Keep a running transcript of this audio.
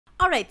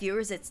Alright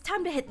viewers, it's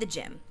time to hit the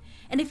gym.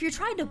 And if you're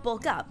trying to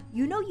bulk up,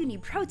 you know you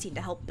need protein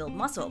to help build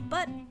muscle,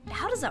 but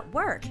how does that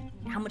work?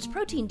 How much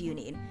protein do you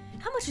need?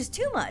 How much is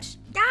too much?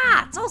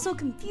 Ah, it's all so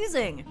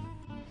confusing!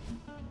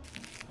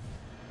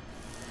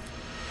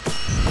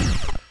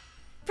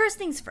 First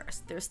things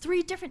first, there's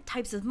 3 different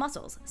types of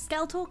muscles: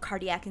 skeletal,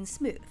 cardiac, and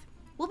smooth.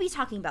 We'll be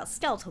talking about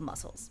skeletal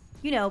muscles.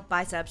 You know,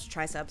 biceps,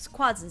 triceps,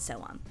 quads, and so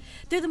on.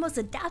 They're the most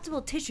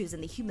adaptable tissues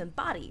in the human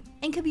body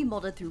and can be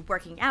molded through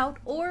working out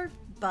or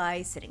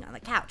by sitting on the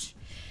couch.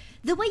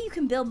 The way you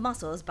can build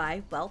muscle is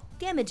by, well,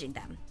 damaging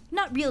them.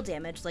 Not real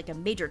damage like a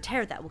major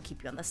tear that will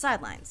keep you on the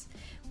sidelines.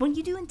 When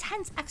you do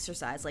intense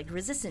exercise like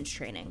resistance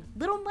training,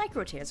 little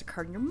micro tears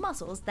occur in your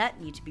muscles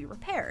that need to be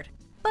repaired.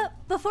 But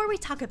before we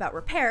talk about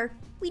repair,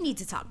 we need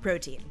to talk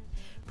protein.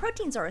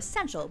 Proteins are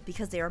essential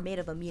because they are made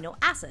of amino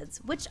acids,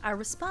 which are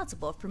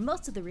responsible for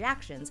most of the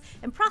reactions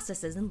and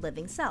processes in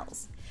living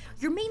cells.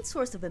 Your main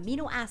source of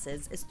amino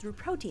acids is through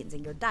proteins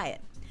in your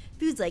diet.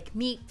 Foods like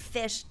meat,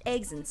 fish,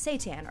 eggs, and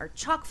seitan are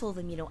chock full of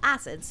amino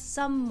acids,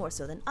 some more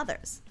so than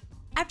others.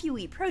 After you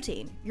eat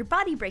protein, your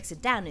body breaks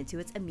it down into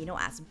its amino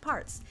acid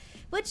parts,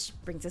 which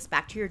brings us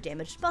back to your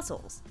damaged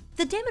muscles.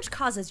 The damage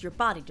causes your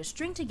body to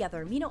string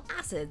together amino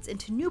acids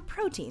into new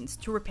proteins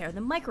to repair the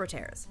micro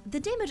tears.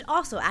 The damage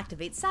also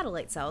activates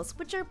satellite cells,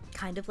 which are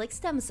kind of like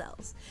stem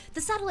cells.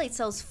 The satellite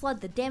cells flood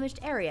the damaged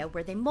area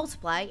where they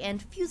multiply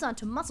and fuse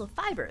onto muscle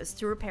fibers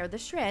to repair the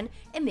strand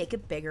and make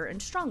it bigger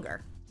and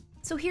stronger.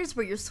 So here's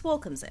where your swole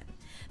comes in.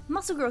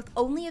 Muscle growth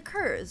only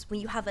occurs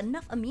when you have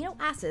enough amino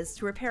acids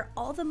to repair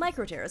all the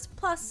micro tears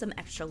plus some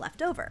extra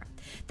left over.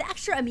 The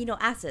extra amino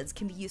acids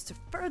can be used to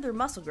further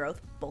muscle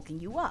growth,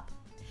 bulking you up.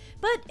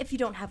 But if you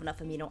don't have enough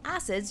amino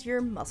acids, your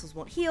muscles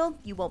won't heal,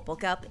 you won't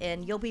bulk up,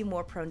 and you'll be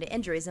more prone to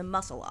injuries and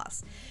muscle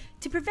loss.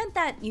 To prevent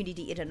that, you need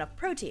to eat enough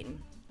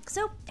protein.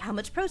 So how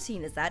much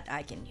protein is that,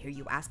 I can hear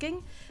you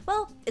asking?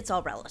 Well, it's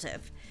all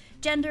relative.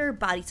 Gender,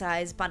 body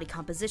size, body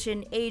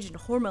composition, age, and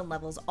hormone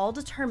levels all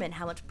determine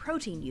how much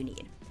protein you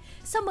need.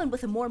 Someone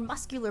with a more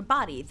muscular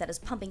body that is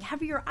pumping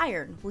heavier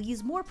iron will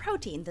use more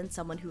protein than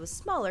someone who is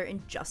smaller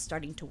and just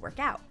starting to work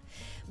out.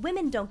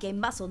 Women don't gain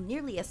muscle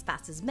nearly as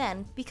fast as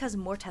men because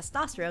more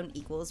testosterone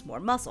equals more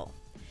muscle.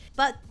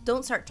 But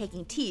don't start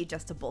taking tea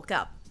just to bulk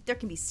up. There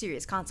can be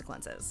serious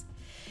consequences.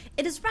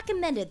 It is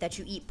recommended that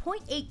you eat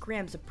 0.8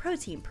 grams of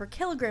protein per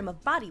kilogram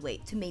of body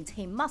weight to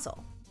maintain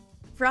muscle.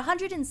 For a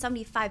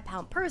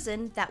 175-pound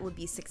person, that would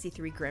be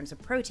 63 grams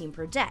of protein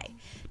per day.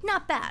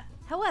 Not bad.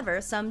 However,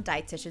 some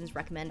dietitians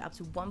recommend up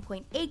to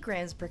 1.8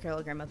 grams per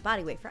kilogram of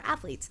body weight for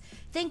athletes.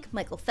 Think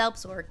Michael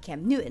Phelps or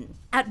Cam Newton.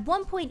 At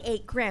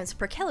 1.8 grams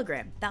per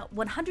kilogram, that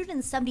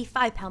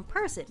 175-pound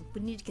person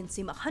would need to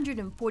consume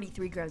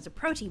 143 grams of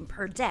protein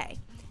per day.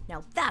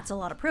 Now that's a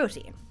lot of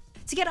protein.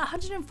 To get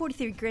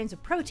 143 grams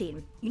of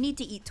protein, you need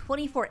to eat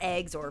 24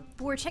 eggs or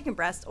 4 chicken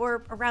breasts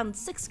or around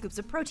 6 scoops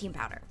of protein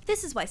powder.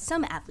 This is why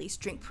some athletes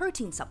drink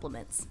protein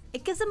supplements.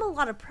 It gives them a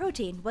lot of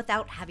protein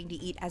without having to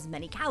eat as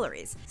many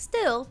calories.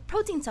 Still,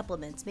 protein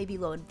supplements may be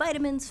low in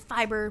vitamins,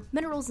 fiber,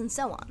 minerals, and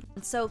so on,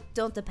 so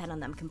don't depend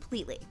on them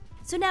completely.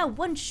 So now,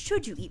 when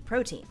should you eat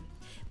protein?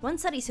 One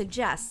study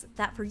suggests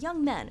that for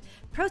young men,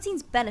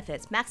 protein's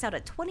benefits max out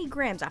at 20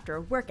 grams after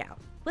a workout.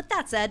 With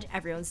that said,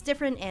 everyone's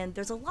different and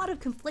there's a lot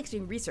of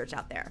conflicting research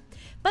out there.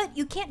 But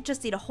you can't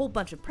just eat a whole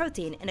bunch of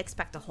protein and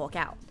expect to hulk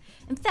out.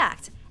 In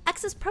fact,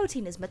 excess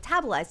protein is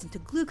metabolized into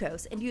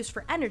glucose and used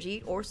for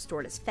energy or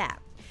stored as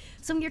fat.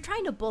 So when you're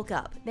trying to bulk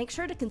up, make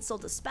sure to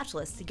consult a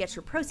specialist to get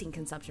your protein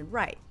consumption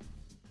right.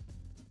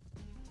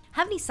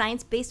 Have any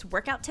science-based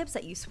workout tips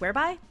that you swear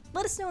by?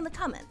 Let us know in the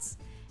comments.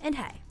 And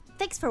hey,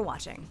 thanks for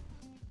watching.